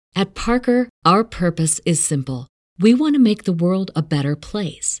At Parker, our purpose is simple. We want to make the world a better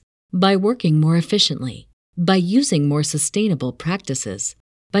place by working more efficiently, by using more sustainable practices,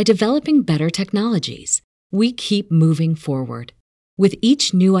 by developing better technologies. We keep moving forward. With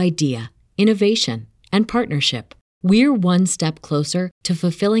each new idea, innovation, and partnership, we're one step closer to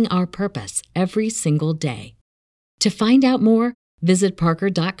fulfilling our purpose every single day. To find out more, visit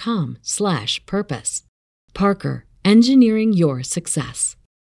parker.com/purpose. Parker, engineering your success.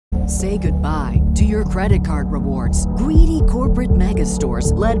 Say goodbye to your credit card rewards. Greedy corporate mega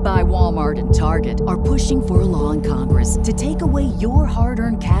stores, led by Walmart and Target, are pushing for a law in Congress to take away your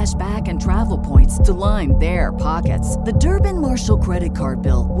hard-earned cash back and travel points to line their pockets. The Durbin-Marshall credit card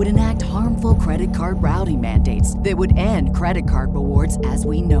bill would enact harmful credit card routing mandates that would end credit card rewards as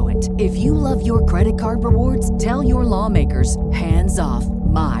we know it. If you love your credit card rewards, tell your lawmakers, hands off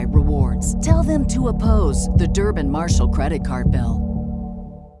my rewards. Tell them to oppose the Durbin-Marshall credit card bill.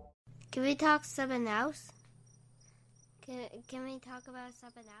 Can we talk something else? Can we talk about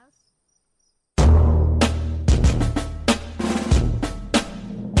something else?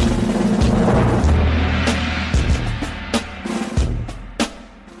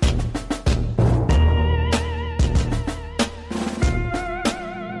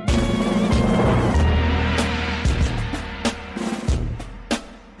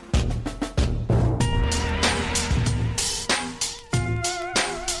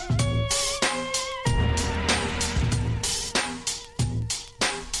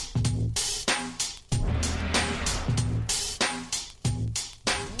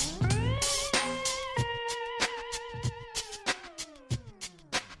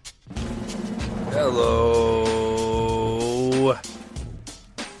 Hello,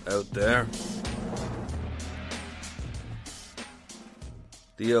 out there.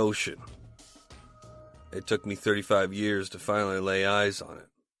 The ocean. It took me 35 years to finally lay eyes on it.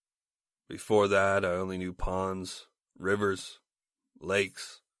 Before that, I only knew ponds, rivers,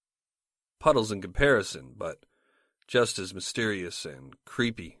 lakes, puddles in comparison, but just as mysterious and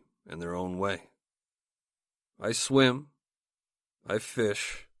creepy in their own way. I swim, I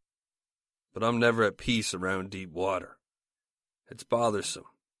fish, but I'm never at peace around deep water. It's bothersome.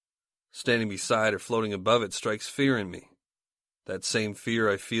 Standing beside or floating above it strikes fear in me. That same fear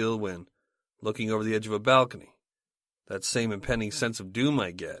I feel when looking over the edge of a balcony. That same impending sense of doom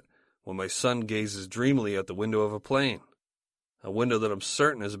I get when my son gazes dreamily out the window of a plane. A window that I'm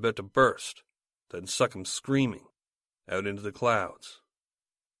certain is about to burst, then suck him screaming out into the clouds.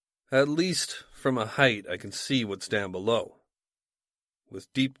 At least from a height I can see what's down below.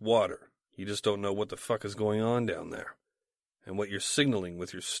 With deep water, you just don't know what the fuck is going on down there, and what you're signaling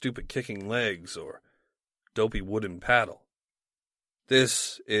with your stupid kicking legs or dopey wooden paddle.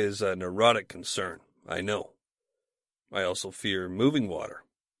 This is a neurotic concern, I know. I also fear moving water.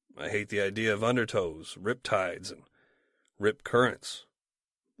 I hate the idea of undertows, rip tides, and rip currents.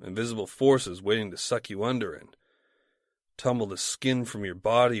 Invisible forces waiting to suck you under and tumble the skin from your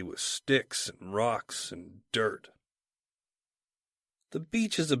body with sticks and rocks and dirt. The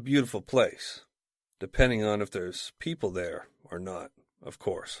beach is a beautiful place, depending on if there's people there or not, of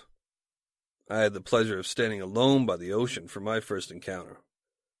course. I had the pleasure of standing alone by the ocean for my first encounter.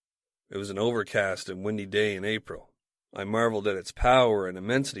 It was an overcast and windy day in April. I marveled at its power and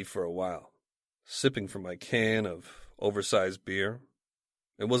immensity for a while, sipping from my can of oversized beer.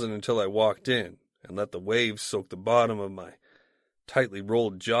 It wasn't until I walked in and let the waves soak the bottom of my tightly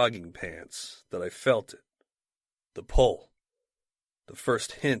rolled jogging pants that I felt it. The pull. The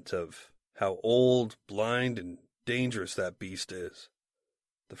first hint of how old, blind, and dangerous that beast is.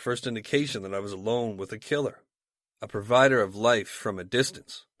 The first indication that I was alone with a killer. A provider of life from a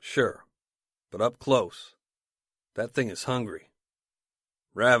distance, sure, but up close. That thing is hungry.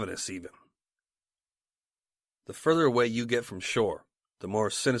 Ravenous, even. The further away you get from shore, the more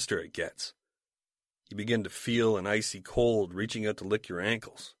sinister it gets. You begin to feel an icy cold reaching out to lick your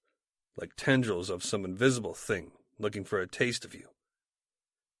ankles, like tendrils of some invisible thing looking for a taste of you.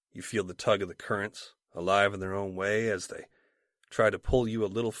 You feel the tug of the currents, alive in their own way as they try to pull you a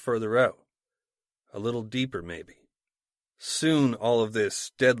little further out, a little deeper maybe. Soon all of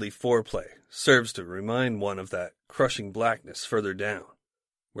this deadly foreplay serves to remind one of that crushing blackness further down,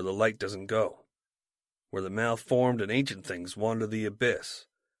 where the light doesn't go, where the malformed and ancient things wander the abyss,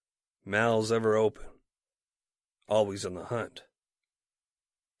 mouths ever open, always on the hunt.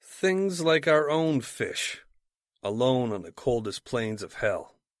 Things like our own fish, alone on the coldest plains of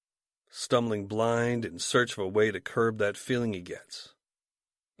hell, stumbling blind in search of a way to curb that feeling he gets,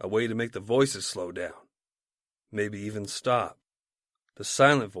 a way to make the voices slow down, maybe even stop, the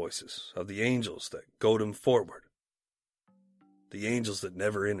silent voices of the angels that goad him forward. The Angels That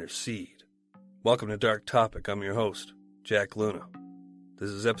Never Intercede. Welcome to Dark Topic. I'm your host, Jack Luna. This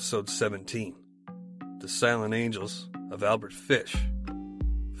is episode 17, The Silent Angels of Albert Fish.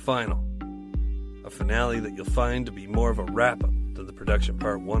 Final. A finale that you'll find to be more of a wrap-up than the production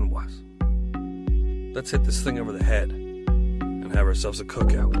part 1 was. Let's hit this thing over the head and have ourselves a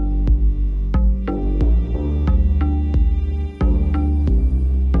cookout.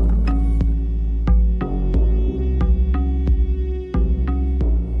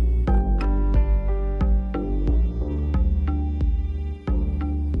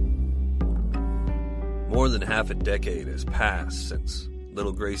 More than half a decade has passed since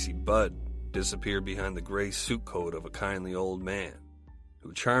little Gracie Budd disappeared behind the gray suit coat of a kindly old man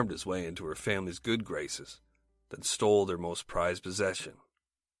who charmed his way into her family's good graces, then stole their most prized possession.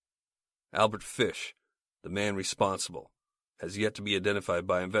 Albert Fish, the man responsible, has yet to be identified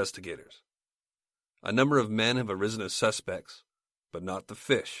by investigators. A number of men have arisen as suspects, but not the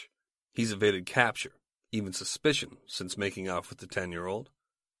Fish. He's evaded capture, even suspicion, since making off with the 10-year-old,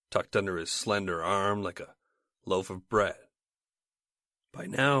 tucked under his slender arm like a loaf of bread. By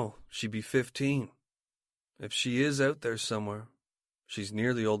now, she'd be 15. If she is out there somewhere, she's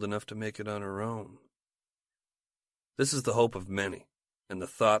nearly old enough to make it on her own. This is the hope of many, and the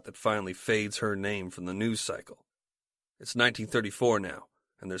thought that finally fades her name from the news cycle. It's 1934 now,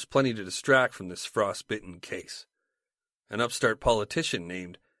 and there's plenty to distract from this frostbitten case. An upstart politician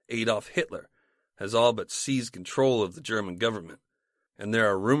named Adolf Hitler has all but seized control of the German government, and there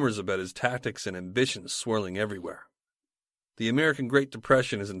are rumors about his tactics and ambitions swirling everywhere. The American Great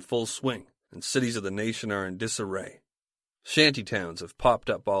Depression is in full swing, and cities of the nation are in disarray. Shantytowns have popped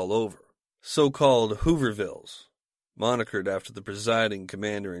up all over, so-called Hoovervilles, monikered after the presiding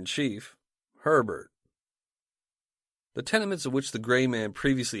commander-in-chief, Herbert. The tenements of which the gray man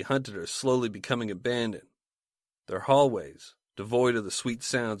previously hunted are slowly becoming abandoned. Their hallways, devoid of the sweet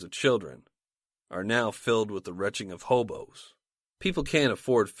sounds of children, are now filled with the retching of hobos. People can't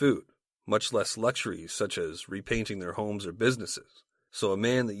afford food, much less luxuries such as repainting their homes or businesses, so a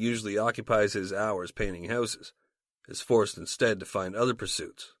man that usually occupies his hours painting houses is forced instead to find other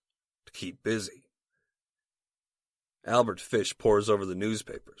pursuits to keep busy. Albert Fish pores over the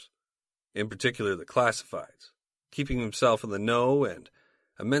newspapers, in particular the classifieds, keeping himself in the know and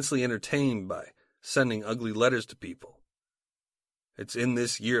immensely entertained by sending ugly letters to people. It's in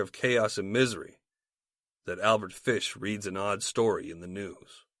this year of chaos and misery that Albert Fish reads an odd story in the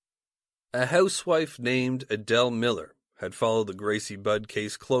news. A housewife named Adele Miller had followed the Gracie Budd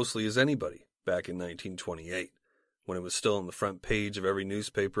case closely as anybody back in 1928, when it was still on the front page of every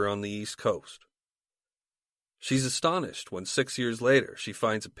newspaper on the East Coast. She's astonished when 6 years later she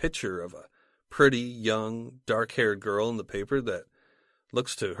finds a picture of a pretty, young, dark-haired girl in the paper that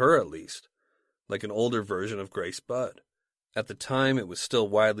looks, to her at least, like an older version of Grace Budd. At the time, it was still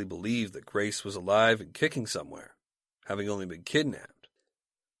widely believed that Grace was alive and kicking somewhere, having only been kidnapped.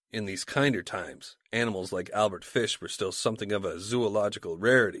 In these kinder times, animals like Albert Fish were still something of a zoological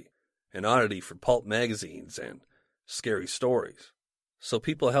rarity, an oddity for pulp magazines and scary stories. So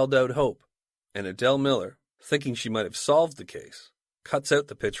people held out hope, and Adele Miller, thinking she might have solved the case, cuts out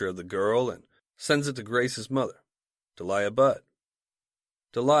the picture of the girl and sends it to Grace's mother, Delia Budd.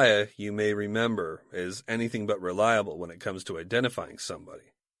 Delia, you may remember, is anything but reliable when it comes to identifying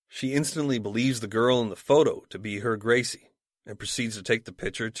somebody. She instantly believes the girl in the photo to be her Gracie, and proceeds to take the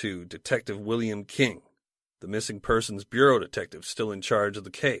picture to Detective William King, the missing persons bureau detective still in charge of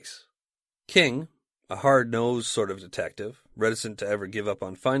the case. King, a hard-nosed sort of detective, reticent to ever give up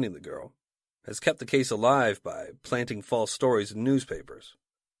on finding the girl, has kept the case alive by planting false stories in newspapers.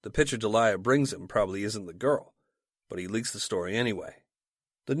 The picture Delia brings him probably isn't the girl, but he leaks the story anyway.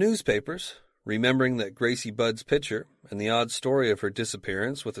 The newspapers, remembering that Gracie Budd's picture and the odd story of her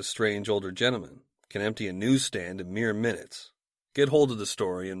disappearance with a strange older gentleman can empty a newsstand in mere minutes, get hold of the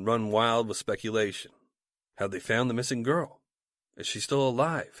story and run wild with speculation. Have they found the missing girl? Is she still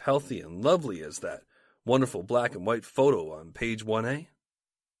alive, healthy, and lovely as that wonderful black and white photo on page 1A?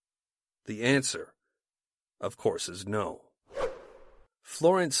 The answer, of course, is no.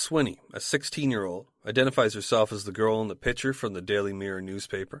 Florence Swinney, a 16-year-old, identifies herself as the girl in the picture from the Daily Mirror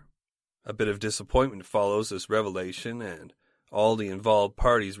newspaper. A bit of disappointment follows this revelation, and all the involved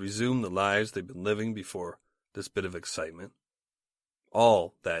parties resume the lives they've been living before this bit of excitement.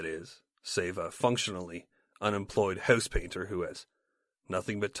 All, that is, save a functionally unemployed house painter who has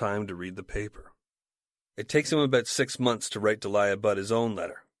nothing but time to read the paper. It takes him about 6 months to write Delia Budd his own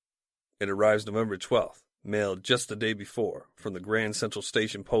letter. It arrives November 12th, mailed just the day before from the Grand Central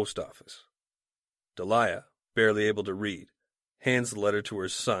Station post office. Delia, barely able to read, hands the letter to her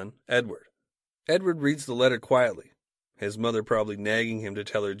son, Edward. Edward reads the letter quietly, his mother probably nagging him to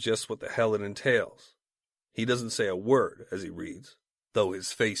tell her just what the hell it entails. He doesn't say a word as he reads, though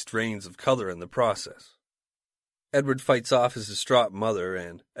his face drains of color in the process. Edward fights off his distraught mother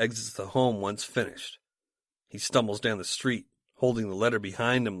and exits the home once finished. He stumbles down the street, holding the letter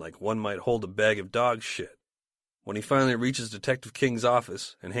behind him like one might hold a bag of dog shit. When he finally reaches Detective King's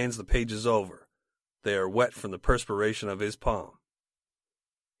office and hands the pages over, they are wet from the perspiration of his palm.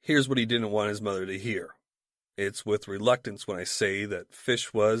 Here's what he didn't want his mother to hear. It's with reluctance when I say that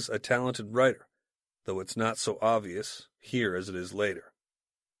Fish was a talented writer, though it's not so obvious here as it is later.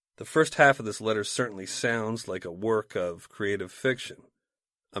 The first half of this letter certainly sounds like a work of creative fiction.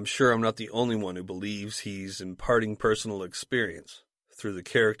 I'm sure I'm not the only one who believes he's imparting personal experience through the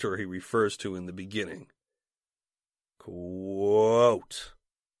character he refers to in the beginning. Quote,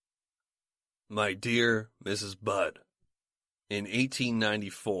 "My dear Mrs. Budd, in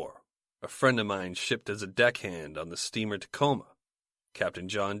 1894, a friend of mine shipped as a deckhand on the steamer Tacoma, Captain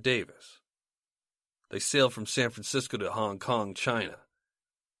John Davis. They sailed from San Francisco to Hong Kong, China.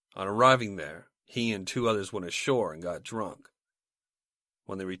 On arriving there, he and 2 others went ashore and got drunk.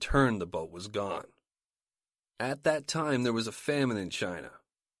 When they returned, the boat was gone. At that time, there was a famine in China.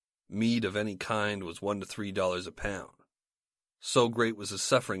 Meat of any kind was $1 to $3 a pound. So great was the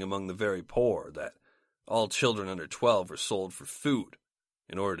suffering among the very poor that all children under 12 were sold for food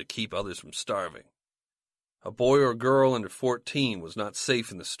in order to keep others from starving. A boy or girl under 14 was not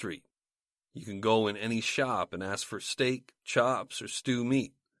safe in the street. You can go in any shop and ask for steak, chops, or stew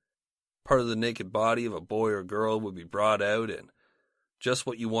meat. Part of the naked body of a boy or girl would be brought out and just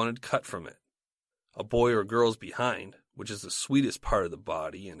what you wanted cut from it. A boy or girl's behind, which is the sweetest part of the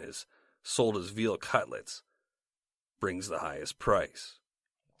body and is sold as veal cutlets, brings the highest price.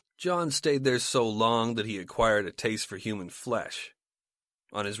 John stayed there so long that he acquired a taste for human flesh.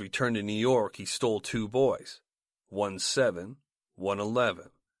 On his return to New York, he stole 2 boys, one 7, one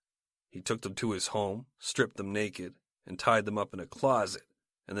 11. He took them to his home, stripped them naked, and tied them up in a closet,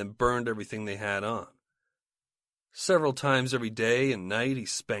 and then burned everything they had on. Several times every day and night he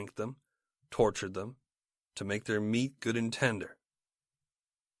spanked them, tortured them, to make their meat good and tender.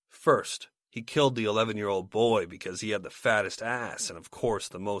 First, he killed the 11-year-old boy because he had the fattest ass and, of course,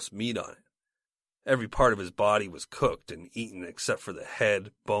 the most meat on it. Every part of his body was cooked and eaten except for the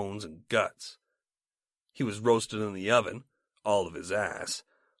head, bones, and guts. He was roasted in the oven, all of his ass,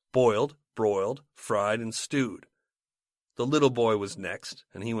 boiled, broiled, fried, and stewed. The little boy was next,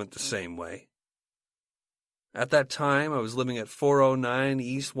 and he went the same way. At that time, I was living at 409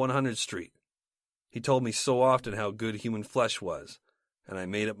 East 100th Street. He told me so often how good human flesh was, and I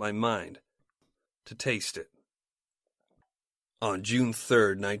made up my mind to taste it. On June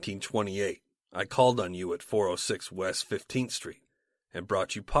 3rd, 1928, I called on you at 406 West 15th Street and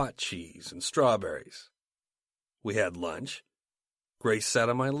brought you pot cheese and strawberries. We had lunch. Grace sat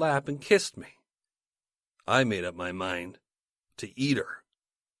on my lap and kissed me. I made up my mind to eat her.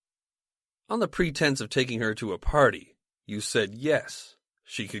 On the pretense of taking her to a party, you said yes,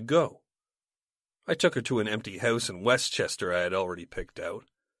 she could go. I took her to an empty house in Westchester I had already picked out.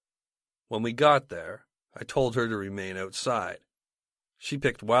 When we got there, I told her to remain outside. She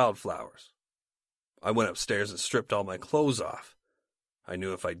picked wildflowers. I went upstairs and stripped all my clothes off. I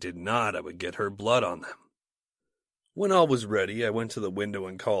knew if I did not, I would get her blood on them. When all was ready, I went to the window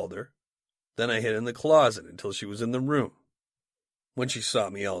and called her. Then I hid in the closet until she was in the room. When she saw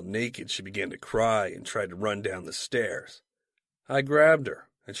me all naked, she began to cry and tried to run down the stairs. I grabbed her,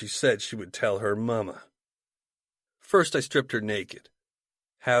 and she said she would tell her mama. First I stripped her naked.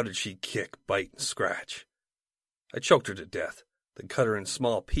 How did she kick, bite, and scratch? I choked her to death, then cut her in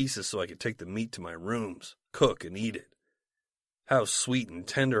small pieces so I could take the meat to my rooms, cook, and eat it. How sweet and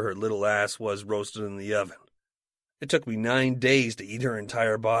tender her little ass was roasted in the oven. It took me 9 days to eat her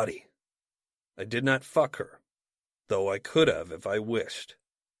entire body. I did not fuck her, though I could have if I wished.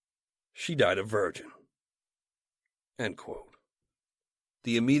 She died a virgin." End quote.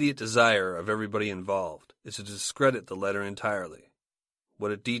 The immediate desire of everybody involved is to discredit the letter entirely.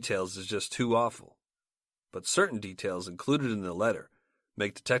 What it details is just too awful. But certain details included in the letter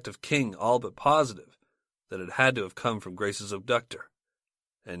make Detective King all but positive that it had to have come from Grace's abductor,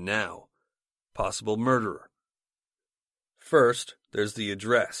 and now, possible murderer. First, there's the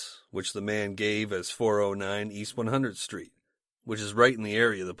address, which the man gave as 409 East 100th Street, which is right in the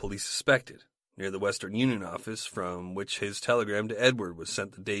area the police suspected, near the Western Union office from which his telegram to Edward was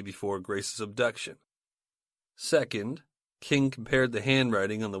sent the day before Grace's abduction. Second, King compared the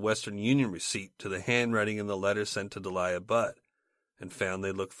handwriting on the Western Union receipt to the handwriting in the letter sent to Delia Budd, and found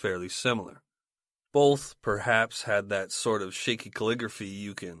they looked fairly similar. Both perhaps had that sort of shaky calligraphy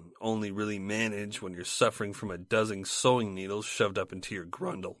you can only really manage when you're suffering from a dozen sewing needles shoved up into your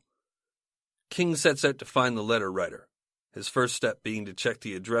grundle. King sets out to find the letter writer, his first step being to check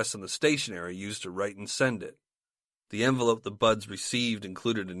the address on the stationery used to write and send it. The envelope the buds received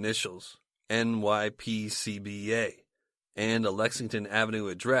included initials, NYPCBA, and a Lexington Avenue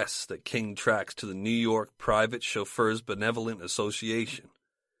address that King tracks to the New York Private Chauffeurs Benevolent Association.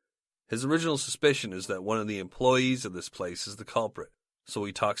 His original suspicion is that one of the employees of this place is the culprit, so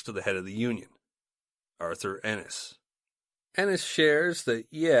he talks to the head of the union, Arthur Ennis. Ennis shares that,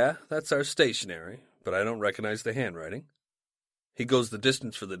 yeah, that's our stationery, but I don't recognize the handwriting. He goes the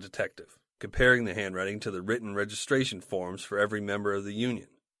distance for the detective, comparing the handwriting to the written registration forms for every member of the union.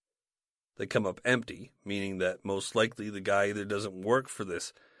 They come up empty, meaning that most likely the guy either doesn't work for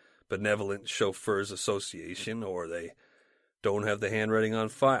this Benevolent Chauffeurs Association or they don't have the handwriting on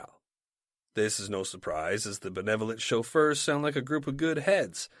file. This is no surprise, as the benevolent chauffeurs sound like a group of good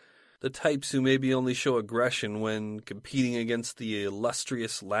heads, the types who maybe only show aggression when competing against the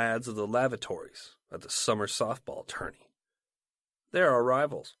illustrious lads of the lavatories at the summer softball tourney. They're our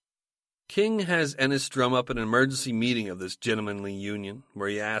rivals. King has Ennis drum up an emergency meeting of this gentlemanly union, where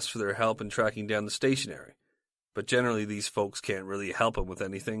he asks for their help in tracking down the stationery, but generally these folks can't really help him with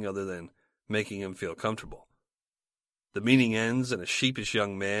anything other than making him feel comfortable. The meeting ends, and a sheepish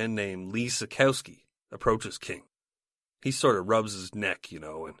young man named Lee Sikowski approaches King. He sort of rubs his neck,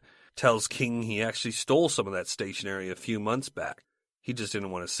 and tells King he actually stole some of that stationery a few months back. He just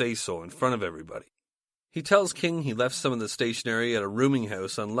didn't want to say so in front of everybody. He tells King he left some of the stationery at a rooming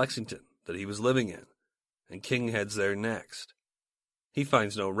house on Lexington that he was living in, and King heads there next. He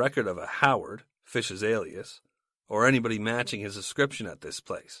finds no record of a Howard, Fish's alias, or anybody matching his description at this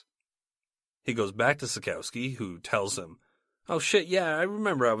place. He goes back to Sikowski, who tells him, "Oh shit, yeah, I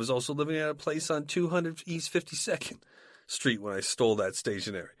remember I was also living at a place on 200 East 52nd Street when I stole that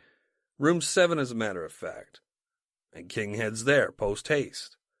stationery. Room 7, as a matter of fact." And King heads there,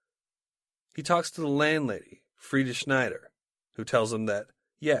 post-haste. He talks to the landlady, Frieda Schneider, who tells him that,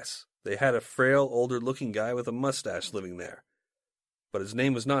 yes, they had a frail, older-looking guy with a mustache living there. But his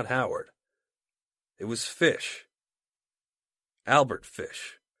name was not Howard. It was Fish. Albert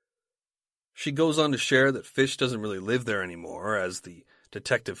Fish. She goes on to share that Fish doesn't really live there anymore, as the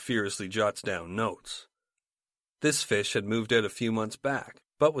detective furiously jots down notes. This Fish had moved out a few months back,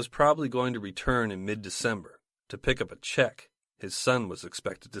 but was probably going to return in mid-December to pick up a check his son was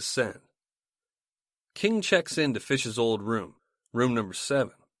expected to send. King checks into Fish's old room number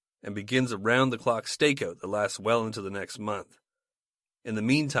 7, and begins a round-the-clock stakeout that lasts well into the next month. In the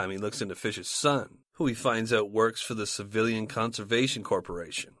meantime, he looks into Fish's son, who he finds out works for the Civilian Conservation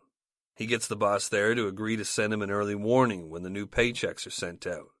Corporation. He gets the boss there to agree to send him an early warning when the new paychecks are sent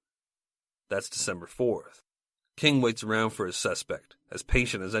out. That's December 4th. King waits around for his suspect, as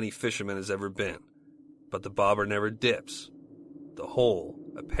patient as any fisherman has ever been. But the bobber never dips. The hole,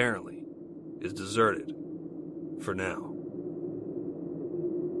 apparently, is deserted. For now.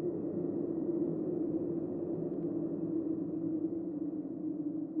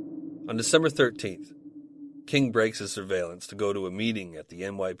 On December 13th, King breaks his surveillance to go to a meeting at the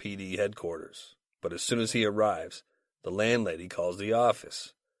NYPD headquarters, but as soon as he arrives, the landlady calls the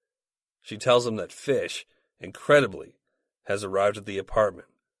office. She tells him that Fish, incredibly, has arrived at the apartment.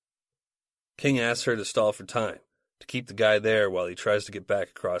 King asks her to stall for time, to keep the guy there while he tries to get back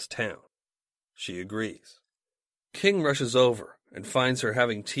across town. She agrees. King rushes over and finds her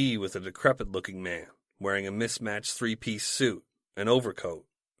having tea with a decrepit-looking man, wearing a mismatched three-piece suit, an overcoat,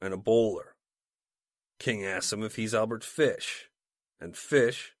 and a bowler. King asks him if he's Albert Fish, and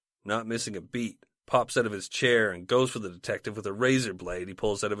Fish, not missing a beat, pops out of his chair and goes for the detective with a razor blade he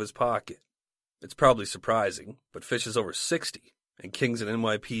pulls out of his pocket. It's probably surprising, but Fish is over 60, and King's an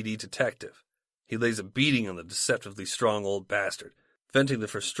NYPD detective. He lays a beating on the deceptively strong old bastard, venting the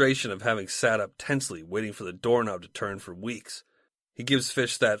frustration of having sat up tensely waiting for the doorknob to turn for weeks. He gives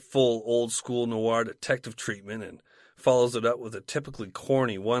Fish that full old-school noir detective treatment and follows it up with a typically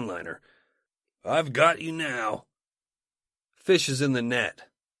corny one-liner. "I've got you now." Fish is in the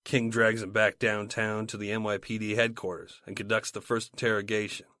net. King drags him back downtown to the NYPD headquarters and conducts the first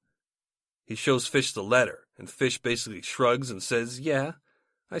interrogation. He shows Fish the letter, and Fish basically shrugs and says, "Yeah,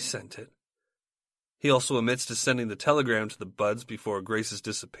 I sent it." He also admits to sending the telegram to the Buds before Grace's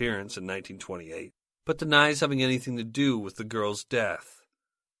disappearance in 1928, but denies having anything to do with the girl's death.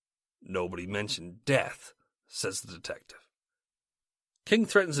 "Nobody mentioned death," says the detective. King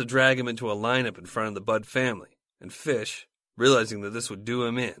threatens to drag him into a lineup in front of the Bud family, and Fish, realizing that this would do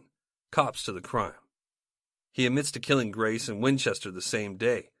him in, cops to the crime. He admits to killing Grace and Winchester the same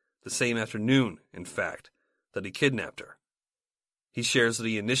day, the same afternoon, in fact, that he kidnapped her. He shares that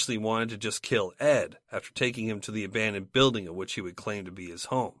he initially wanted to just kill Ed after taking him to the abandoned building of which he would claim to be his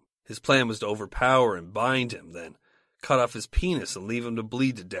home. His plan was to overpower and bind him, then cut off his penis and leave him to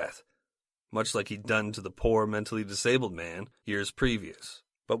bleed to death, much like he'd done to the poor mentally disabled man years previous.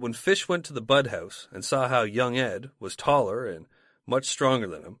 But when Fish went to the Bud House and saw how young Ed was taller and much stronger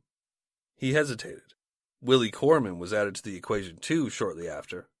than him, he hesitated. Willie Corman was added to the equation too shortly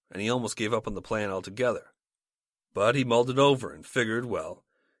after, and he almost gave up on the plan altogether. But he mulled it over and figured, well,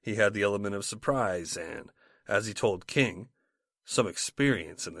 he had the element of surprise and, as he told King, some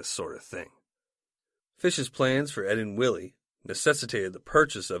experience in this sort of thing. Fish's plans for Ed and Willie necessitated the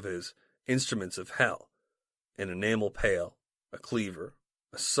purchase of his instruments of hell, an enamel pail, a cleaver,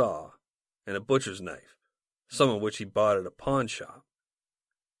 a saw, and a butcher's knife, some of which he bought at a pawn shop.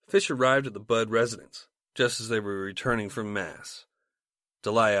 Fish arrived at the Bud residence just as they were returning from Mass.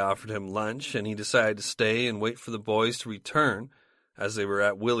 Delia offered him lunch, and he decided to stay and wait for the boys to return as they were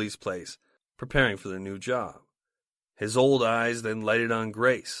at Willie's place, preparing for their new job. His old eyes then lighted on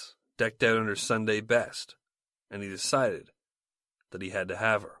Grace, decked out in her Sunday best, and he decided that he had to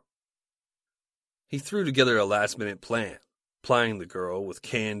have her. He threw together a last-minute plan, plying the girl with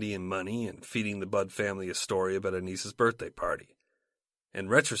candy and money and feeding the Bud family a story about a niece's birthday party. In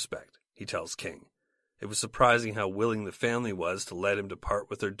retrospect, he tells King, it was surprising how willing the family was to let him depart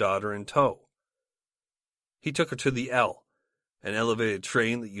with their daughter in tow. He took her to the L, an elevated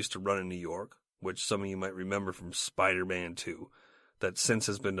train that used to run in New York, which some of you might remember from Spider-Man 2, that since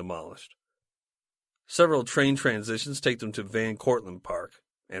has been demolished. Several train transitions take them to Van Cortlandt Park,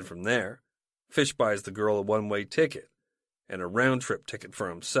 and from there, Fish buys the girl a one-way ticket, and a round-trip ticket for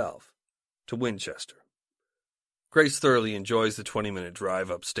himself, to Winchester. Grace thoroughly enjoys the 20-minute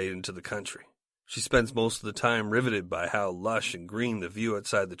drive upstate into the country. She spends most of the time riveted by how lush and green the view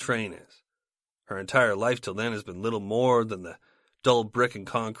outside the train is. Her entire life till then has been little more than the dull brick and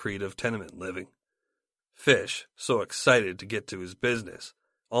concrete of tenement living. Fish, so excited to get to his business,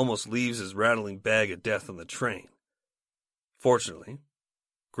 almost leaves his rattling bag of death on the train. Fortunately,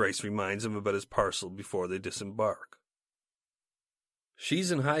 Grace reminds him about his parcel before they disembark. She's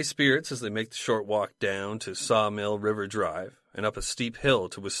in high spirits as they make the short walk down to Sawmill River Drive and up a steep hill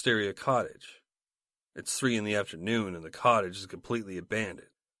to Wisteria Cottage. It's 3 p.m, and the cottage is completely abandoned.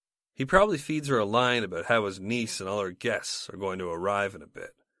 He probably feeds her a line about how his niece and all her guests are going to arrive in a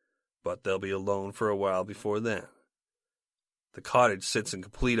bit, but they'll be alone for a while before then. The cottage sits in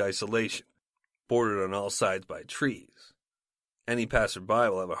complete isolation, bordered on all sides by trees. Any passerby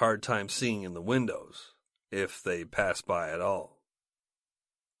will have a hard time seeing in the windows, if they pass by at all.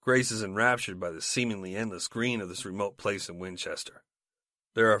 Grace is enraptured by the seemingly endless green of this remote place in Winchester.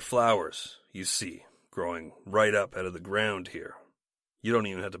 There are flowers, you see, growing right up out of the ground here. You don't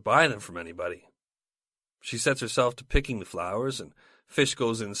even have to buy them from anybody. She sets herself to picking the flowers, and Fish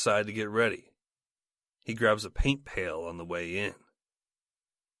goes inside to get ready. He grabs a paint pail on the way in.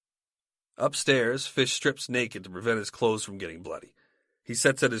 Upstairs, Fish strips naked to prevent his clothes from getting bloody. He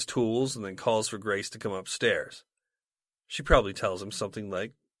sets out his tools and then calls for Grace to come upstairs. She probably tells him something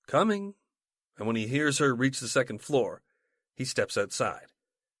like, "Coming," and when he hears her reach the second floor, he steps outside.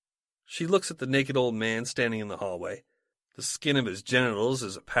 She looks at the naked old man standing in the hallway. The skin of his genitals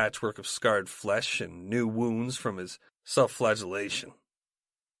is a patchwork of scarred flesh and new wounds from his self-flagellation.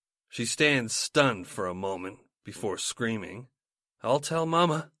 She stands stunned for a moment before screaming, "I'll tell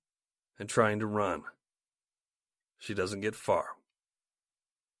Mama," and trying to run. She doesn't get far.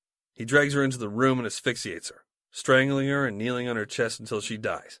 He drags her into the room and asphyxiates her, strangling her and kneeling on her chest until she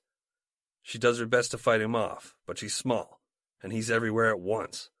dies. She does her best to fight him off, but she's small, and he's everywhere at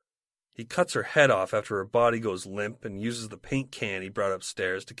once. He cuts her head off after her body goes limp and uses the paint can he brought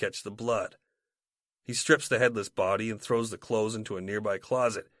upstairs to catch the blood. He strips the headless body and throws the clothes into a nearby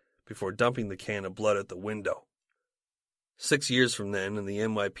closet before dumping the can of blood at the window. 6 years from then, in the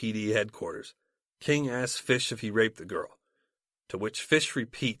NYPD headquarters, King asks Fish if he raped the girl, to which Fish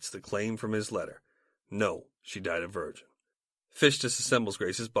repeats the claim from his letter. No, she died a virgin. Fish disassembles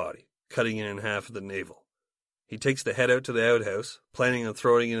Grace's body, cutting it in half at the navel. He takes the head out to the outhouse, planning on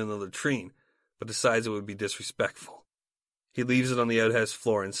throwing it in the latrine, but decides it would be disrespectful. He leaves it on the outhouse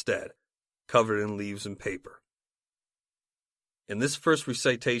floor instead, covered in leaves and paper. In this first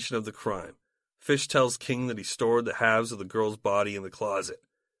recitation of the crime, Fish tells King that he stored the halves of the girl's body in the closet,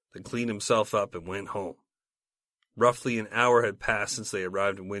 then cleaned himself up and went home. Roughly an hour had passed since they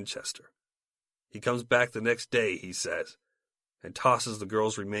arrived in Winchester. He comes back the next day, he says, and tosses the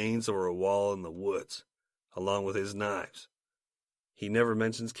girl's remains over a wall in the woods, along with his knives. He never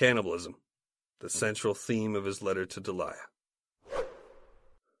mentions cannibalism, the central theme of his letter to Delia.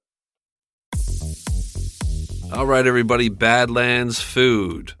 All right, everybody, Badlands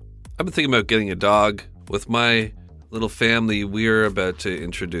Food. I've been thinking about getting a dog. With my little family, we're about to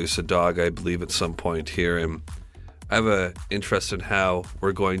introduce a dog, I believe, at some point here, and I have an interest in how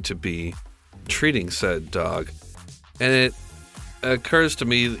we're going to be treating said dog. And it occurs to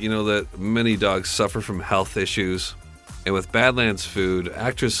me, that many dogs suffer from health issues. And with Badlands Food,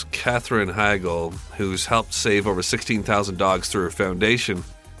 actress Katherine Heigl, who's helped save over 16,000 dogs through her foundation,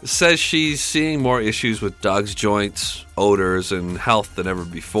 says she's seeing more issues with dogs' joints, odors, and health than ever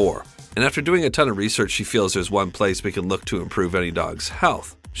before. And after doing a ton of research, she feels there's one place we can look to improve any dog's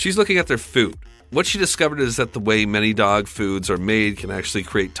health. She's looking at their food. What she discovered is that the way many dog foods are made can actually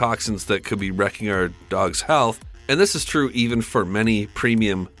create toxins that could be wrecking our dog's health, and this is true even for many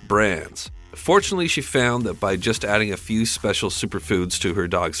premium brands. Fortunately, she found that by just adding a few special superfoods to her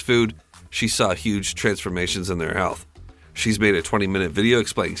dog's food, she saw huge transformations in their health. She's made a 20-minute video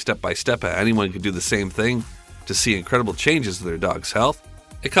explaining step-by-step how anyone could do the same thing to see incredible changes in their dog's health.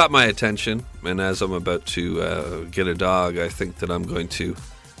 It caught my attention, and as I'm about to get a dog, I think that I'm going to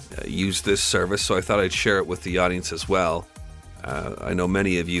use this service, so I thought I'd share it with the audience as well. I know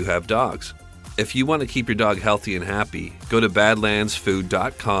many of you have dogs. If you want to keep your dog healthy and happy, go to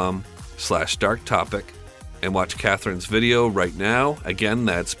badlandsfood.com/darktopic and watch Catherine's video right now. Again,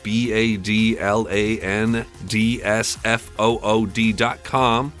 that's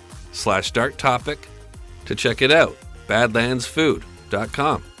badlandsfood.com/darktopic to check it out.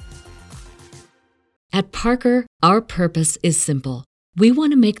 badlandsfood.com. At Parker, our purpose is simple. We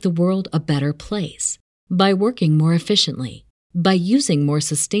want to make the world a better place by working more efficiently, by using more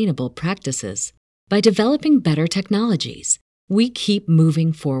sustainable practices, by developing better technologies. We keep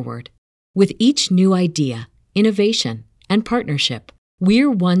moving forward. With each new idea, innovation, and partnership,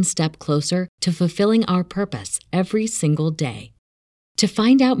 we're one step closer to fulfilling our purpose every single day. To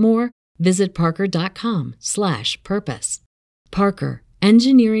find out more, visit parker.com/purpose. Parker,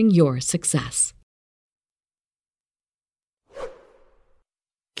 engineering your success.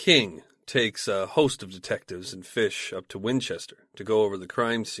 King takes a host of detectives and Fish up to Winchester to go over the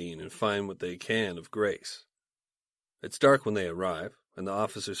crime scene and find what they can of Grace. It's dark when they arrive, and the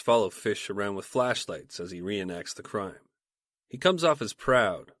officers follow Fish around with flashlights as he reenacts the crime. He comes off as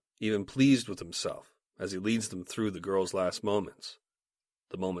proud, even pleased with himself, as he leads them through the girl's last moments,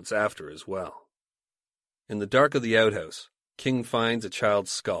 the moments after as well. In the dark of the outhouse, King finds a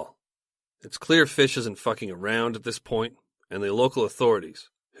child's skull. It's clear Fish isn't fucking around at this point, and the local authorities,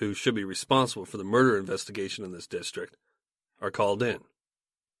 who should be responsible for the murder investigation in this district, are called in.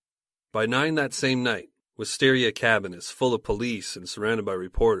 By 9 that same night, Wisteria Cabin is full of police and surrounded by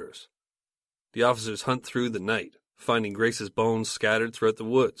reporters. The officers hunt through the night, finding Grace's bones scattered throughout the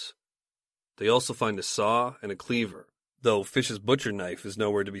woods. They also find a saw and a cleaver, though Fish's butcher knife is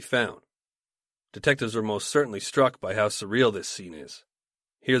nowhere to be found. Detectives are most certainly struck by how surreal this scene is.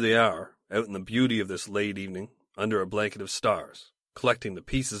 Here they are, out in the beauty of this late evening, under a blanket of stars, collecting the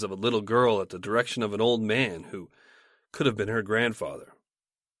pieces of a little girl at the direction of an old man who could have been her grandfather.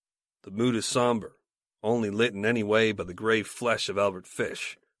 The mood is somber, only lit in any way by the gray flesh of Albert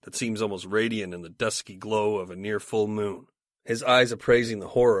Fish that seems almost radiant in the dusky glow of a near full moon. His eyes appraising the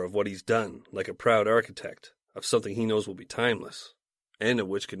horror of what he's done, like a proud architect, of something he knows will be timeless, and of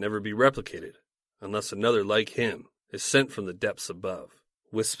which could never be replicated, unless another like him is sent from the depths above,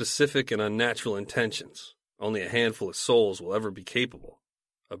 with specific and unnatural intentions only a handful of souls will ever be capable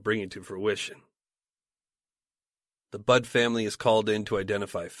of bringing to fruition. The Budd family is called in to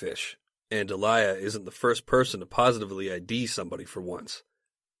identify Fish, and Delia isn't the first person to positively ID somebody for once.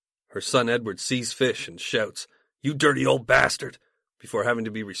 Her son Edward sees Fish and shouts, "You dirty old bastard," before having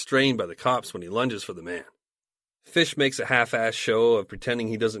to be restrained by the cops when he lunges for the man. Fish makes a half-assed show of pretending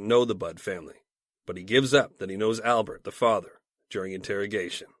he doesn't know the Budd family, but he gives up that he knows Albert, the father, during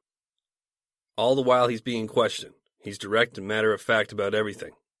interrogation. All the while he's being questioned, he's direct and matter-of-fact about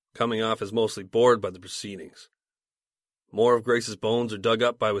everything, coming off as mostly bored by the proceedings. More of Grace's bones are dug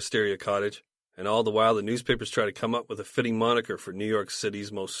up by Wisteria Cottage, and all the while the newspapers try to come up with a fitting moniker for New York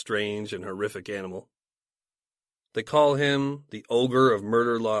City's most strange and horrific animal. They call him the Ogre of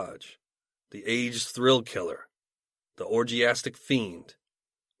Murder Lodge, the Aged Thrill Killer, the Orgiastic Fiend,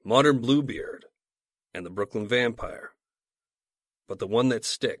 Modern Bluebeard, and the Brooklyn Vampire. But the one that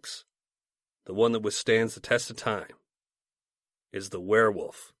sticks, the one that withstands the test of time, is the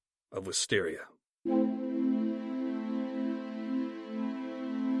Werewolf of Wisteria.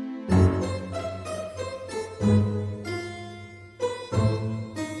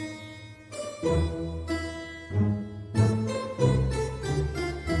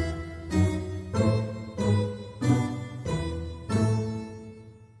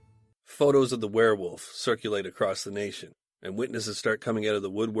 Photos of the werewolf circulate across the nation, and witnesses start coming out of the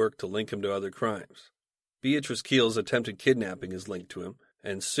woodwork to link him to other crimes. Beatrice Keel's attempted kidnapping is linked to him,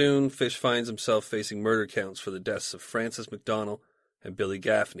 and soon Fish finds himself facing murder counts for the deaths of Francis McDonnell and Billy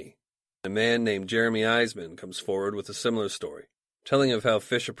Gaffney. A man named Jeremy Eisman comes forward with a similar story, telling of how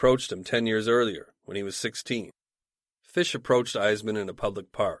Fish approached him 10 years earlier, when he was 16. Fish approached Eisman in a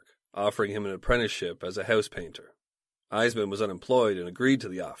public park, offering him an apprenticeship as a house painter. Eisman was unemployed and agreed to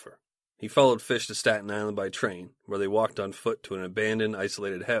the offer. He followed Fish to Staten Island by train, where they walked on foot to an abandoned,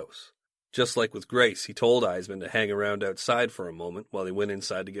 isolated house. Just like with Grace, he told Eisman to hang around outside for a moment while he went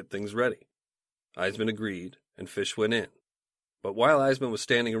inside to get things ready. Eisman agreed, and Fish went in. But while Eisman was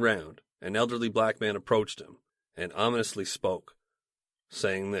standing around, an elderly black man approached him and ominously spoke,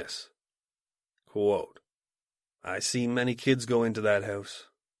 saying this, quote, "I seen many kids go into that house,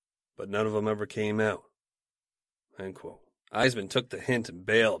 but none of them ever came out." End quote. Eisman took the hint and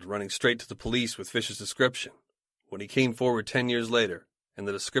bailed, running straight to the police with Fish's description. When he came forward 10 years later, and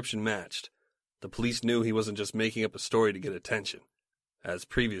the description matched, the police knew he wasn't just making up a story to get attention, as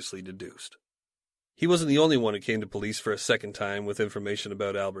previously deduced. He wasn't the only one who came to police for a second time with information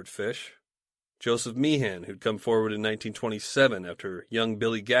about Albert Fish. Joseph Meehan, who'd come forward in 1927 after young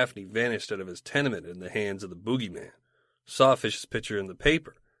Billy Gaffney vanished out of his tenement in the hands of the boogeyman, saw Fish's picture in the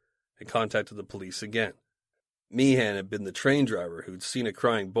paper and contacted the police again. Meehan had been the train driver who'd seen a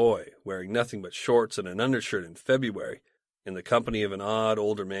crying boy wearing nothing but shorts and an undershirt in February in the company of an odd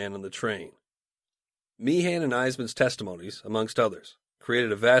older man on the train. Meehan and Eisman's testimonies, amongst others, created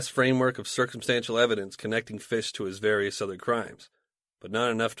a vast framework of circumstantial evidence connecting Fish to his various other crimes, but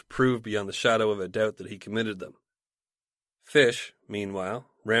not enough to prove beyond the shadow of a doubt that he committed them. Fish, meanwhile,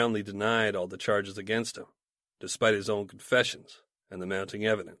 roundly denied all the charges against him, despite his own confessions and the mounting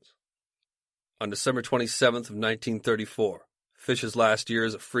evidence. On December 27th of 1934, Fish's last year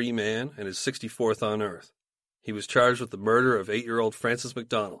as a free man and his 64th on earth, he was charged with the murder of 8-year-old Francis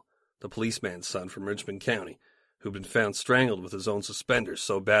McDonnell, the policeman's son from Richmond County, who'd been found strangled with his own suspenders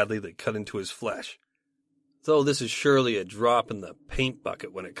so badly they cut into his flesh. Though this is surely a drop in the paint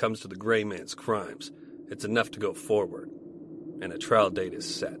bucket when it comes to the gray man's crimes, it's enough to go forward, and a trial date is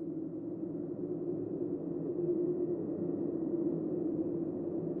set.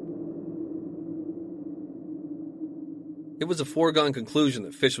 It was a foregone conclusion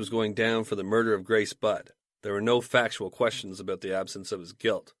that Fish was going down for the murder of Grace Budd. There were no factual questions about the absence of his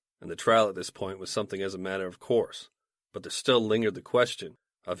guilt, and the trial at this point was something as a matter of course, but there still lingered the question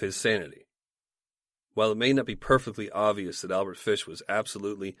of his sanity. While it may not be perfectly obvious that Albert Fish was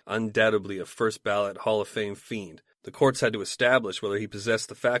absolutely, undoubtedly a first-ballot Hall of Fame fiend, the courts had to establish whether he possessed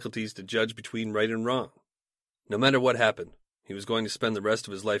the faculties to judge between right and wrong. No matter what happened, he was going to spend the rest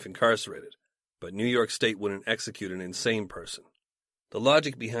of his life incarcerated, but New York State wouldn't execute an insane person. The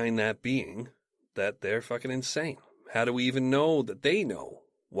logic behind that being that they're fucking insane. How do we even know that they know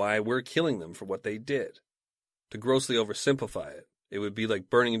why we're killing them for what they did? To grossly oversimplify it, it would be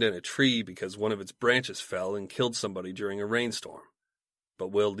like burning down a tree because one of its branches fell and killed somebody during a rainstorm. But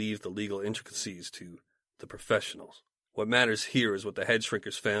we'll leave the legal intricacies to the professionals. What matters here is what the head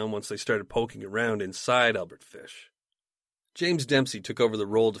shrinkers found once they started poking around inside Albert Fish. James Dempsey took over the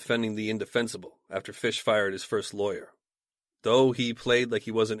role defending the indefensible after Fish fired his first lawyer. Though he played like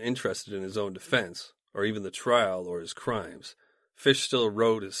he wasn't interested in his own defense, or even the trial or his crimes, Fish still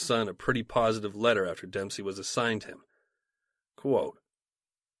wrote his son a pretty positive letter after Dempsey was assigned him. Quote,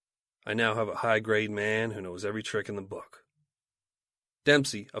 "I now have a high-grade man who knows every trick in the book."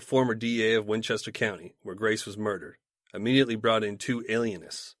 Dempsey, a former DA of Winchester County, where Grace was murdered, immediately brought in 2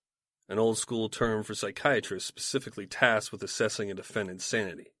 alienists, an old-school term for psychiatrists specifically tasked with assessing a defendant's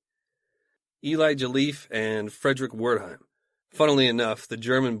sanity. Eli Joliffe and Frederick Wertheim. Funnily enough, the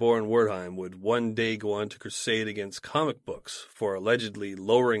German-born Wertheim would one day go on to crusade against comic books for allegedly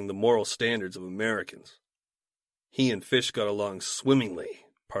lowering the moral standards of Americans. He and Fish got along swimmingly,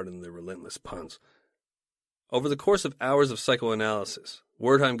 pardon the relentless puns. Over the course of hours of psychoanalysis,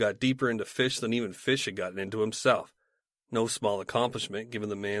 Wertheim got deeper into Fish than even Fish had gotten into himself. No small accomplishment, given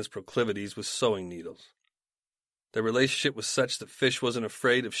the man's proclivities with sewing needles. Their relationship was such that Fish wasn't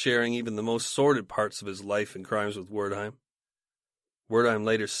afraid of sharing even the most sordid parts of his life and crimes with Wertheim. Wertheim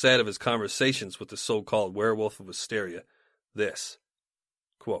later said of his conversations with the so-called werewolf of Wisteria, this,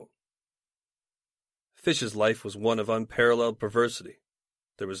 quote, "Fish's life was one of unparalleled perversity.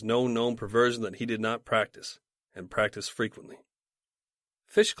 There was no known perversion that he did not practice, and practice frequently."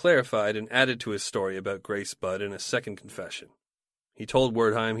 Fish clarified and added to his story about Grace Budd in a second confession. He told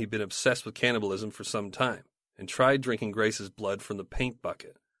Wertheim he'd been obsessed with cannibalism for some time, and tried drinking Grace's blood from the paint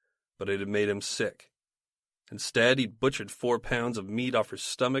bucket, but it had made him sick. Instead, he'd butchered 4 pounds of meat off her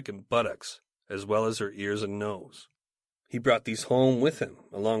stomach and buttocks, as well as her ears and nose. He brought these home with him,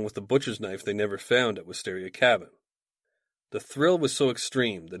 along with the butcher's knife they never found at Wisteria Cabin. The thrill was so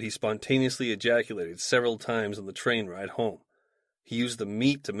extreme that he spontaneously ejaculated several times on the train ride home. He used the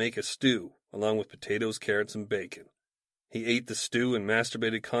meat to make a stew, along with potatoes, carrots, and bacon. He ate the stew and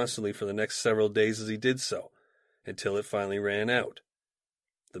masturbated constantly for the next several days as he did so, until it finally ran out.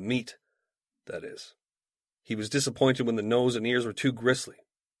 The meat, that is. He was disappointed when the nose and ears were too gristly,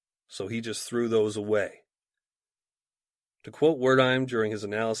 so he just threw those away. To quote Wertheim during his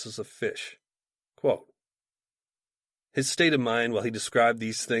analysis of Fish, quote, "His state of mind while he described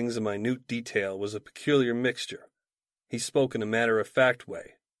these things in minute detail was a peculiar mixture. He spoke in a matter-of-fact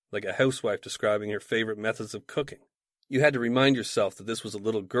way, like a housewife describing her favorite methods of cooking. You had to remind yourself that this was a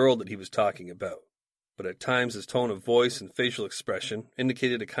little girl that he was talking about, but at times his tone of voice and facial expression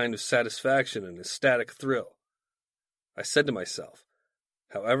indicated a kind of satisfaction and ecstatic thrill. I said to myself,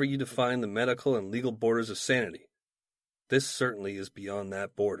 however you define the medical and legal borders of sanity, this certainly is beyond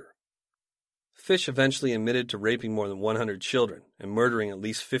that border." Fish eventually admitted to raping more than 100 children and murdering at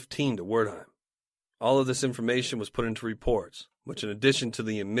least 15 to Wertheim. All of this information was put into reports, which in addition to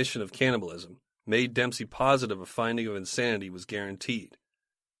the admission of cannibalism, made Dempsey positive a finding of insanity was guaranteed.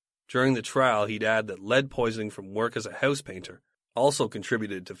 During the trial, he'd add that lead poisoning from work as a house painter also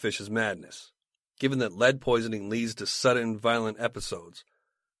contributed to Fish's madness. Given that lead poisoning leads to sudden, violent episodes,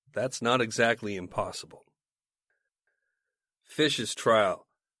 that's not exactly impossible. Fish's trial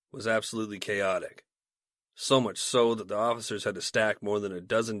was absolutely chaotic, so much so that the officers had to stack more than a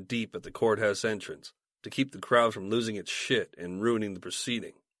dozen deep at the courthouse entrance to keep the crowd from losing its shit and ruining the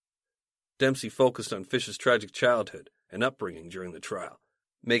proceeding. Dempsey focused on Fish's tragic childhood and upbringing during the trial,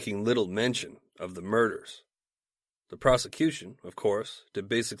 making little mention of the murders. The prosecution, of course, did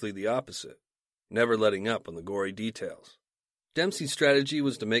basically the opposite, never letting up on the gory details. Dempsey's strategy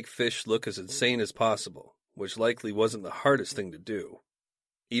was to make Fish look as insane as possible, which likely wasn't the hardest thing to do.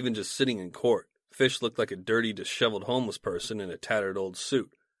 Even just sitting in court, Fish looked like a dirty, disheveled homeless person in a tattered old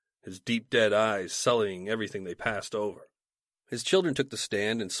suit, his deep dead eyes sullying everything they passed over. His children took the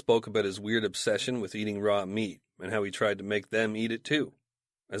stand and spoke about his weird obsession with eating raw meat and how he tried to make them eat it too,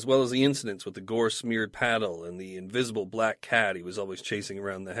 as well as the incidents with the gore-smeared paddle and the invisible black cat he was always chasing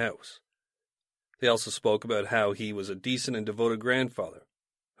around the house. They also spoke about how he was a decent and devoted grandfather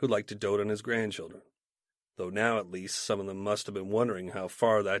who liked to dote on his grandchildren, though now at least some of them must have been wondering how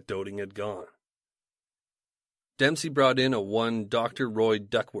far that doting had gone. Dempsey brought in a one Dr. Roy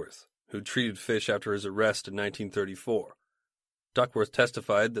Duckworth, who treated Fish after his arrest in 1934. Duckworth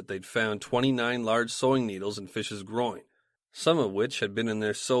testified that they'd found 29 large sewing needles in Fish's groin, some of which had been in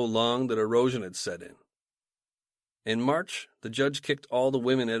there so long that erosion had set in. In March, the judge kicked all the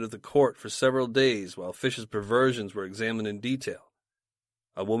women out of the court for several days while Fish's perversions were examined in detail.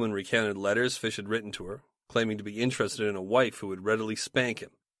 A woman recounted letters Fish had written to her, claiming to be interested in a wife who would readily spank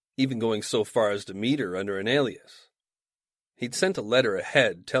him, even going so far as to meet her under an alias. He'd sent a letter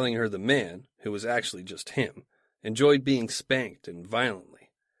ahead telling her the man, who was actually just him, enjoyed being spanked and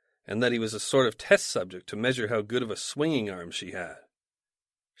violently, and that he was a sort of test subject to measure how good of a swinging arm she had.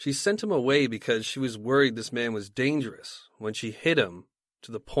 She sent him away because she was worried this man was dangerous. When she hit him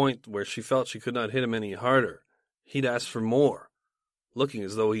to the point where she felt she could not hit him any harder, he'd ask for more, looking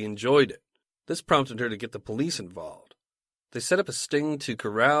as though he enjoyed it. This prompted her to get the police involved. They set up a sting to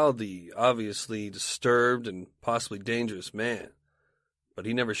corral the obviously disturbed and possibly dangerous man, but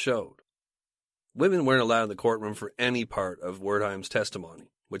he never showed. Women weren't allowed in the courtroom for any part of Wertheim's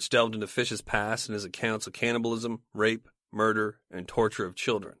testimony, which delved into Fish's past and his accounts of cannibalism, rape, murder, and torture of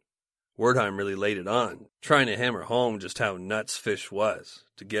children. Wertheim really laid it on, trying to hammer home just how nuts Fish was,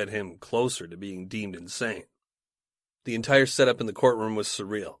 to get him closer to being deemed insane. The entire setup in the courtroom was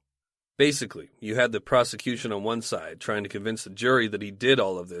surreal. Basically, you had the prosecution on one side trying to convince the jury that he did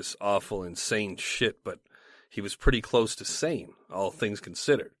all of this awful, insane shit, but he was pretty close to sane, all things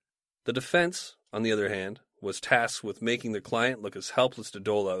considered. The defense, on the other hand, was tasked with making the client look as helpless to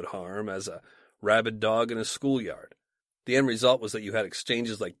dole out harm as a rabid dog in a schoolyard. The end result was that you had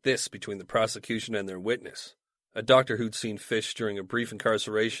exchanges like this between the prosecution and their witness, a doctor who'd seen Fish during a brief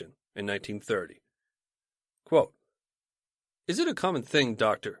incarceration in 1930. Quote, "Is it a common thing,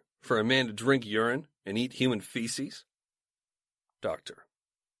 doctor, for a man to drink urine and eat human feces?" Doctor,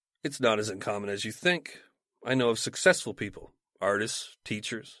 "It's not as uncommon as you think. I know of successful people, artists,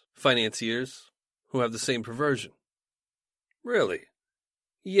 teachers, financiers, who have the same perversion." Really?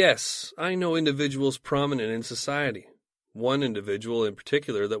 Yes, I know individuals prominent in society. One individual in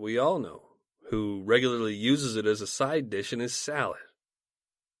particular that we all know, who regularly uses it as a side dish in his salad.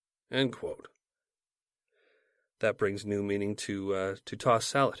 End quote. That brings new meaning to tossed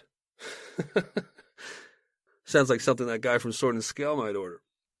salad. Sounds like something that guy from Sword and Scale might order.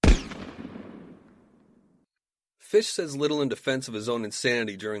 Fish says little in defense of his own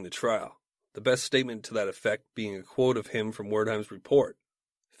insanity during the trial, the best statement to that effect being a quote of him from Wertheim's report.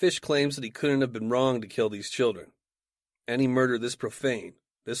 Fish claims that he couldn't have been wrong to kill these children. Any murder this profane,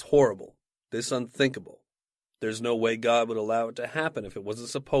 this horrible, this unthinkable, there's no way God would allow it to happen if it wasn't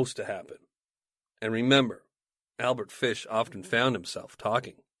supposed to happen. And remember, Albert Fish often found himself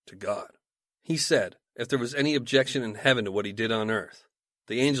talking to God. He said, if there was any objection in heaven to what he did on earth,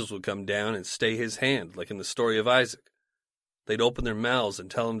 the angels would come down and stay his hand, like in the story of Isaac. They'd open their mouths and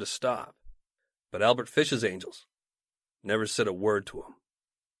tell him to stop. But Albert Fish's angels never said a word to him.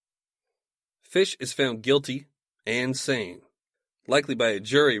 Fish is found guilty and sane, likely by a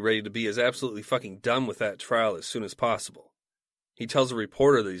jury ready to be as absolutely fucking done with that trial as soon as possible. He tells a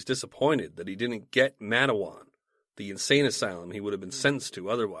reporter that he's disappointed that he didn't get Matawan, the insane asylum he would have been sentenced to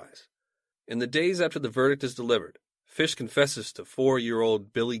otherwise. In the days after the verdict is delivered, Fish confesses to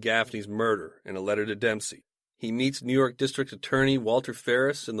 4-year-old Billy Gaffney's murder in a letter to Dempsey. He meets New York District Attorney Walter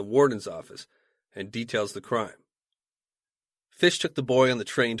Ferris in the warden's office and details the crime. Fish took the boy on the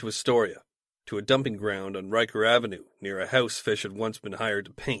train to Astoria, to a dumping ground on Riker Avenue near a house Fish had once been hired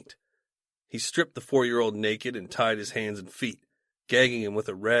to paint. He stripped the 4-year-old naked and tied his hands and feet, gagging him with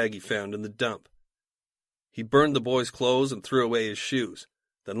a rag he found in the dump. He burned the boy's clothes and threw away his shoes,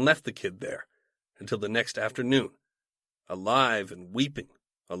 then left the kid there until the next afternoon, alive and weeping,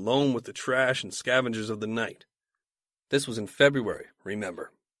 alone with the trash and scavengers of the night. This was in February,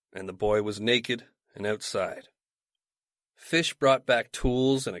 remember, and the boy was naked and outside. Fish brought back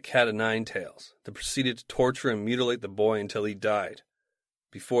tools and a cat of nine tails, then proceeded to torture and mutilate the boy until he died.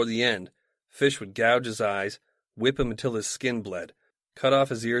 Before the end, Fish would gouge his eyes, whip him until his skin bled, cut off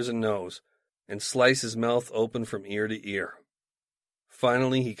his ears and nose, and slice his mouth open from ear to ear.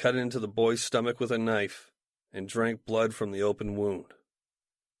 Finally, he cut into the boy's stomach with a knife and drank blood from the open wound.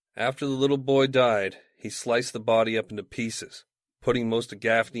 After the little boy died, he sliced the body up into pieces, putting most of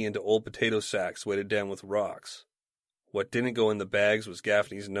Gaffney into old potato sacks weighted down with rocks. What didn't go in the bags was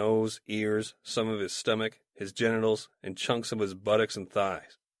Gaffney's nose, ears, some of his stomach, his genitals, and chunks of his buttocks and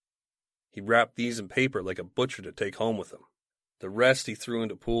thighs. He wrapped these in paper like a butcher to take home with him. The rest he threw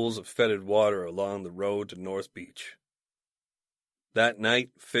into pools of fetid water along the road to North Beach. That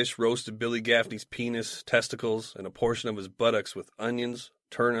night, Fish roasted Billy Gaffney's penis, testicles, and a portion of his buttocks with onions,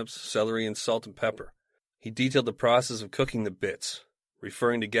 turnips, celery, and salt and pepper. He detailed the process of cooking the bits,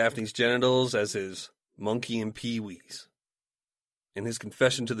 referring to Gaffney's genitals as his monkey and peewees. In his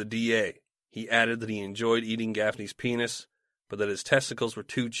confession to the DA, he added that he enjoyed eating Gaffney's penis, but that his testicles were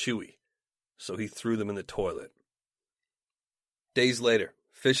too chewy, so he threw them in the toilet. Days later,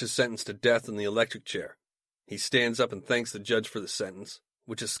 Fish is sentenced to death in the electric chair. He stands up and thanks the judge for the sentence,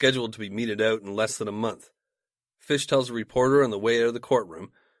 which is scheduled to be meted out in less than a month. Fish tells a reporter on the way out of the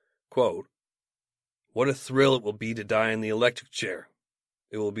courtroom, quote, "What a thrill it will be to die in the electric chair.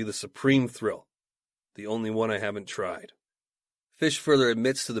 It will be the supreme thrill, the only one I haven't tried." Fish further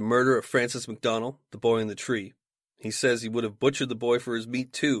admits to the murder of Francis McDonnell, the boy in the tree. He says he would have butchered the boy for his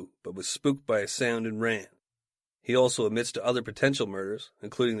meat too, but was spooked by a sound and ran. He also admits to other potential murders,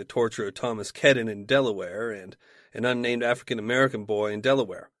 including the torture of Thomas Kedden in Delaware and an unnamed African-American boy in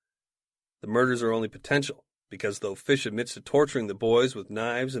Delaware. The murders are only potential, because though Fish admits to torturing the boys with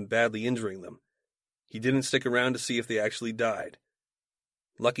knives and badly injuring them, he didn't stick around to see if they actually died.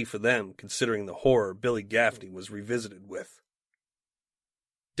 Lucky for them, considering the horror Billy Gaffney was revisited with.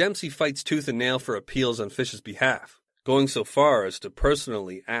 Dempsey fights tooth and nail for appeals on Fish's behalf, going so far as to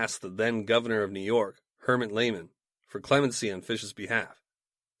personally ask the then governor of New York, Herman Lehman, for clemency on Fish's behalf.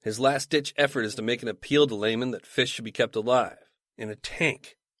 His last-ditch effort is to make an appeal to Lehman that Fish should be kept alive, in a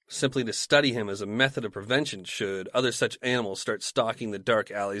tank, simply to study him as a method of prevention should other such animals start stalking the dark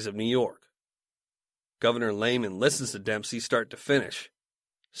alleys of New York. Governor Lehman listens to Dempsey start to finish,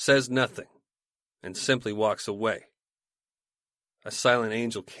 says nothing, and simply walks away. A silent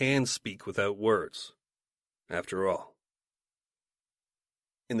angel can speak without words, after all.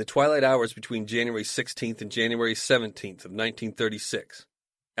 In the twilight hours between January 16th and January 17th of 1936,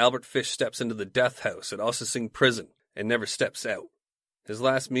 Albert Fish steps into the death house at Ossising Prison and never steps out. His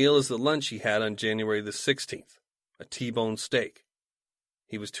last meal is the lunch he had on January the 16th, a T-bone steak.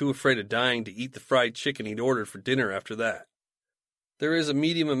 He was too afraid of dying to eat the fried chicken he'd ordered for dinner after that. There is a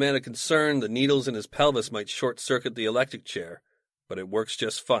medium amount of concern the needles in his pelvis might short-circuit the electric chair, but it works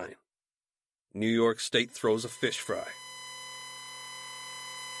just fine. New York State throws a fish fry.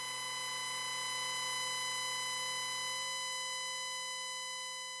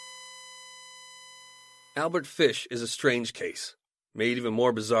 Albert Fish is a strange case, made even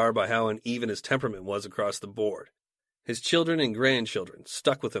more bizarre by how uneven his temperament was across the board. His children and grandchildren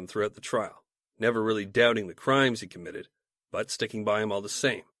stuck with him throughout the trial, never really doubting the crimes he committed, but sticking by him all the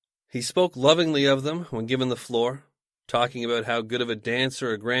same. He spoke lovingly of them when given the floor, talking about how good of a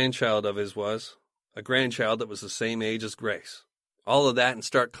dancer a grandchild of his was, a grandchild that was the same age as Grace. All of that in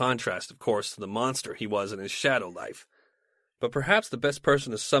stark contrast, of course, to the monster he was in his shadow life. But perhaps the best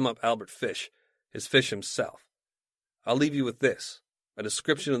person to sum up Albert Fish is Fish himself. I'll leave you with this, a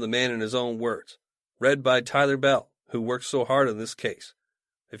description of the man in his own words, read by Tyler Bell, who worked so hard on this case.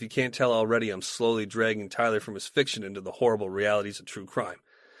 If you can't tell already, I'm slowly dragging Tyler from his fiction into the horrible realities of true crime.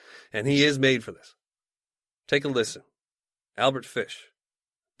 And he is made for this. Take a listen. Albert Fish,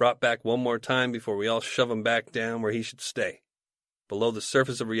 brought back one more time before we all shove him back down where he should stay, below the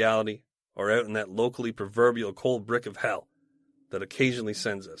surface of reality, or out in that locally proverbial cold brick of hell that occasionally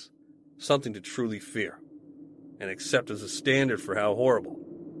sends us something to truly fear and accept as a standard for how horrible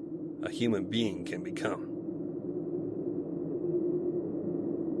a human being can become.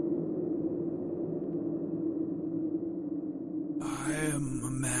 I am a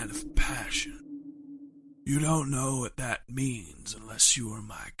man of passion. You don't know what that means unless you are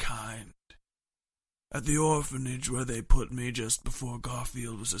my kind. At the orphanage where they put me just before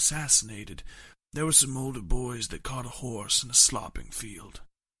Garfield was assassinated, there were some older boys that caught a horse in a slopping field.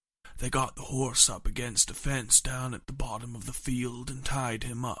 They got the horse up against a fence down at the bottom of the field and tied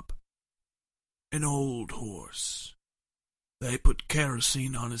him up. An old horse. They put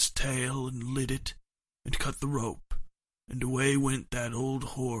kerosene on his tail and lit it, and cut the rope, and away went that old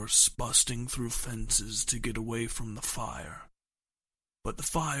horse busting through fences to get away from the fire. But the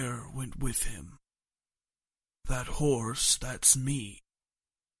fire went with him. That horse, that's me.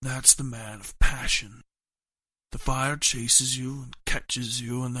 That's the man of passion. The fire chases you and catches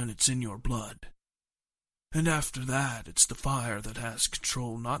you, and then it's in your blood. And after that, it's the fire that has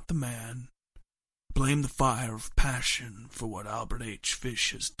control, not the man. Blame the fire of passion for what Albert H.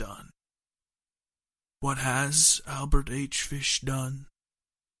 Fish has done. What has Albert H. Fish done?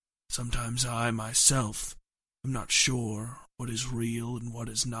 Sometimes I, myself, am not sure what is real and what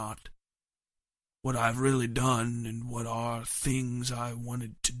is not. What I've really done and what are things I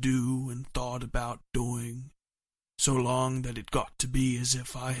wanted to do and thought about doing, so long that it got to be as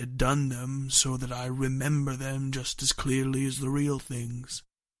if I had done them so that I remember them just as clearly as the real things.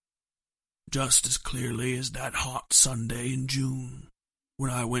 Just as clearly as that hot Sunday in June,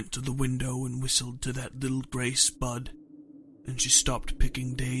 when I went to the window and whistled to that little Grace Bud, and she stopped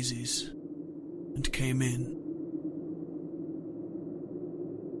picking daisies and came in.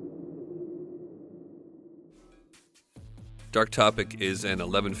 Dark Topic is an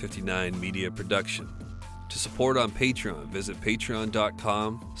 1159 media production. To support on Patreon, visit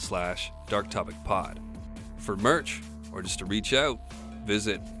patreon.com/darktopicpod. For merch, or just to reach out,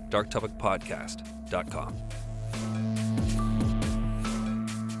 visit darktopicpodcast.com.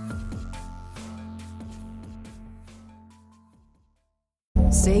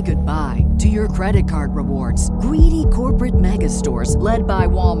 Say goodbye to your credit card rewards. Greedy corporate mega stores, led by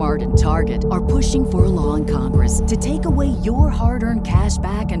Walmart and Target, are pushing for a law in Congress to take away your hard-earned cash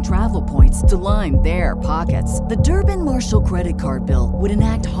back and travel points to line their pockets. The Durbin-Marshall credit card bill would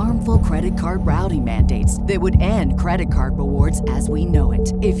enact harmful credit card routing mandates that would end credit card rewards as we know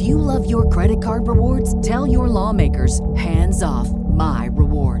it. If you love your credit card rewards, tell your lawmakers, hands off my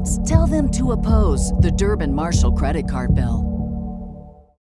rewards. Tell them to oppose the Durbin-Marshall credit card bill.